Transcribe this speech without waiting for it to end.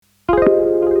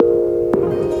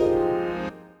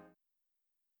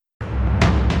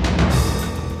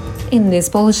In this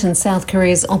bulletin, South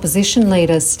Korea's opposition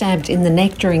leader stabbed in the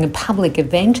neck during a public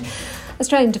event.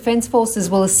 Australian Defence Forces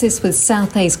will assist with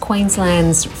southeast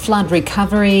Queensland's flood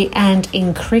recovery. And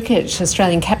in cricket,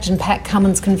 Australian captain Pat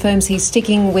Cummins confirms he's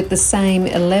sticking with the same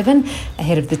 11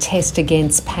 ahead of the test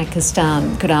against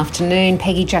Pakistan. Good afternoon,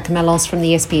 Peggy Giacomellos from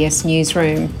the SBS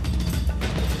Newsroom.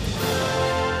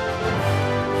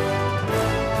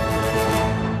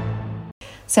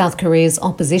 South Korea's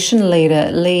opposition leader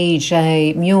Lee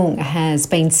Jae-myung has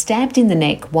been stabbed in the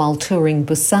neck while touring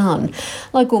Busan.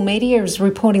 Local media is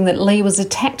reporting that Lee was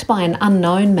attacked by an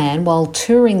unknown man while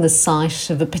touring the site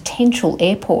of a potential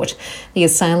airport. The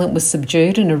assailant was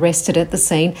subdued and arrested at the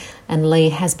scene, and Lee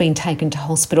has been taken to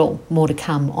hospital. More to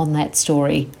come on that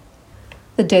story.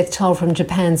 The death toll from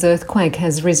Japan's earthquake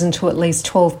has risen to at least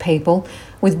 12 people,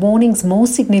 with warnings more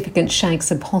significant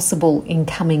shakes are possible in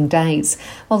coming days.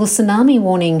 While the tsunami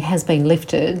warning has been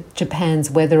lifted, Japan's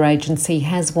weather agency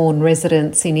has warned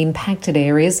residents in impacted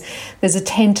areas there's a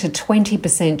 10 to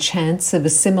 20% chance of a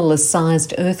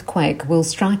similar-sized earthquake will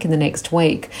strike in the next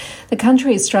week. The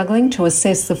country is struggling to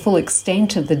assess the full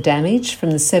extent of the damage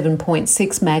from the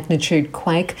 7.6 magnitude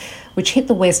quake, which hit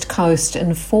the west coast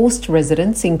and forced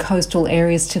residents in coastal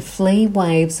areas to flee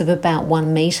waves of about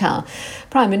 1 metre.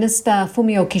 Prime Minister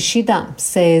Fumio Kishida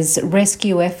says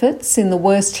rescue efforts in the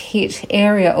worst hit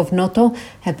area of Noto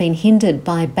have been hindered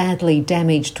by badly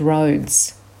damaged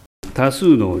roads.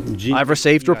 I've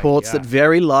received reports that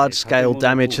very large-scale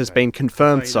damage has been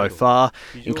confirmed so far,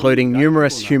 including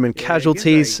numerous human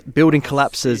casualties, building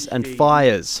collapses and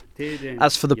fires.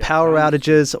 As for the power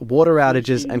outages, water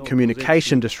outages and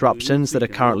communication disruptions that are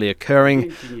currently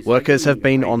occurring, workers have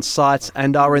been on site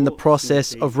and are in the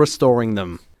process of restoring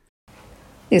them.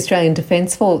 The Australian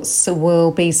Defence Force will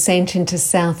be sent into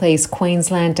southeast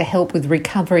Queensland to help with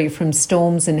recovery from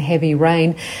storms and heavy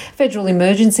rain. Federal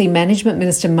Emergency Management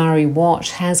Minister Murray Watt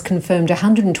has confirmed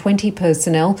 120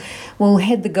 personnel will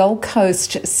head the Gold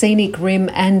Coast, Scenic Rim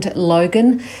and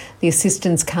Logan. The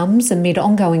assistance comes amid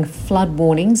ongoing flood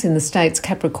warnings in the state's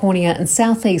Capricornia and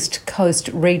southeast coast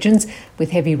regions, with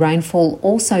heavy rainfall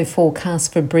also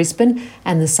forecast for Brisbane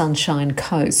and the Sunshine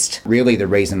Coast. Really, the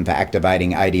reason for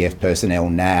activating ADF personnel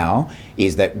now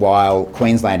is that while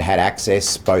Queensland had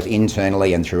access both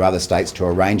internally and through other states to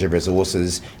a range of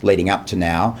resources leading up to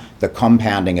now, the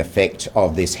compounding effect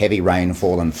of this heavy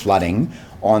rainfall and flooding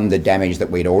on the damage that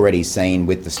we'd already seen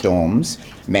with the storms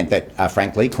meant that,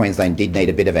 frankly, Queensland did need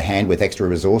a bit of a hand with extra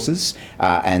resources,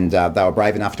 and they were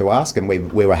brave enough to ask, and we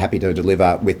were happy to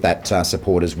deliver with that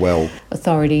support as well.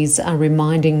 Authorities are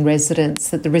reminding residents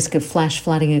that the risk of flash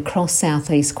flooding across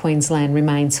southeast Queensland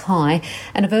remains high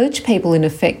and have urged people in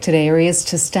affected areas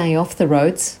to stay off the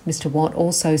roads. Mr Watt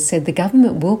also said the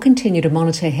government will continue to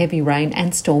monitor heavy rain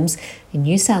and storms in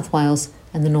New South Wales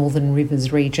and the Northern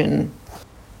Rivers region.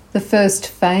 The first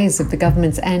phase of the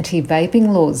government's anti-vaping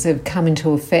laws have come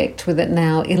into effect, with it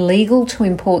now illegal to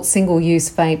import single-use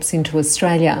vapes into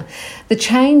Australia. The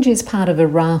change is part of a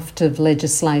raft of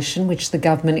legislation which the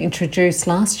government introduced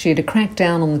last year to crack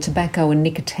down on the tobacco and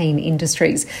nicotine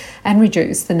industries and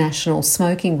reduce the national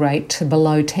smoking rate to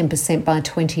below 10% by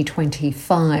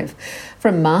 2025.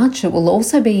 From March, it will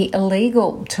also be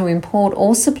illegal to import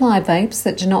or supply vapes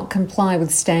that do not comply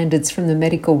with standards from the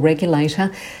medical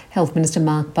regulator. Health Minister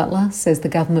Mark Butler says the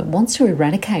government wants to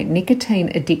eradicate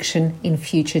nicotine addiction in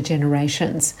future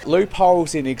generations.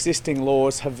 Loopholes in existing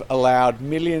laws have allowed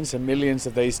millions and millions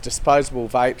of these disposable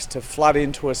vapes to flood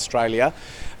into Australia,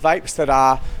 vapes that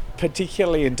are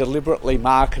particularly and deliberately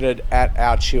marketed at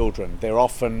our children. They're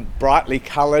often brightly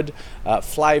coloured,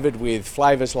 flavoured with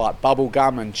flavours like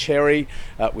bubblegum and cherry,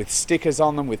 with stickers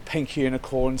on them with pink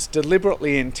unicorns,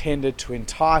 deliberately intended to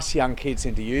entice young kids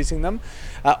into using them,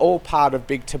 all part of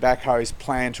Big Tobacco's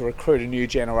plan to recruit a new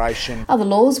generation. Other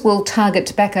laws will target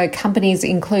tobacco companies,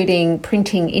 including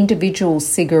printing individual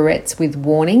cigarettes with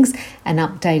warnings and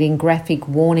updating graphic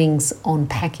warnings on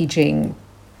packaging.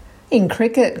 In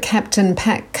cricket, Captain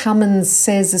Pat Cummins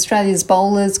says Australia's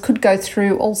bowlers could go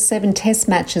through all 7 test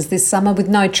matches this summer with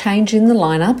no change in the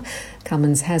lineup.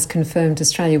 Cummins has confirmed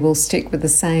Australia will stick with the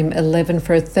same 11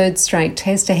 for a third straight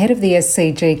test ahead of the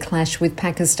SCG clash with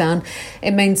Pakistan.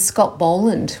 It means Scott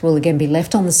Boland will again be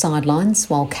left on the sidelines,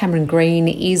 while Cameron Green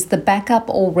is the backup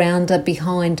all-rounder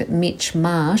behind Mitch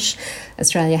Marsh.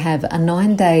 Australia have a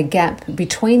 9-day gap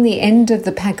between the end of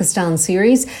the Pakistan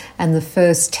series and the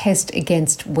first test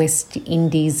against West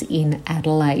Indies in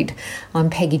Adelaide.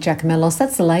 I'm Peggy Giacomellos.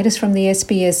 That's the latest from the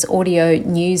SBS Audio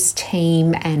News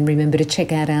team, and remember to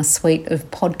check out our suite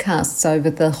of podcasts over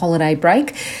the holiday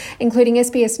break, including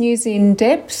SBS News in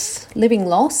Depth, Living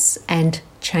Loss and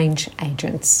Change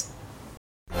Agents.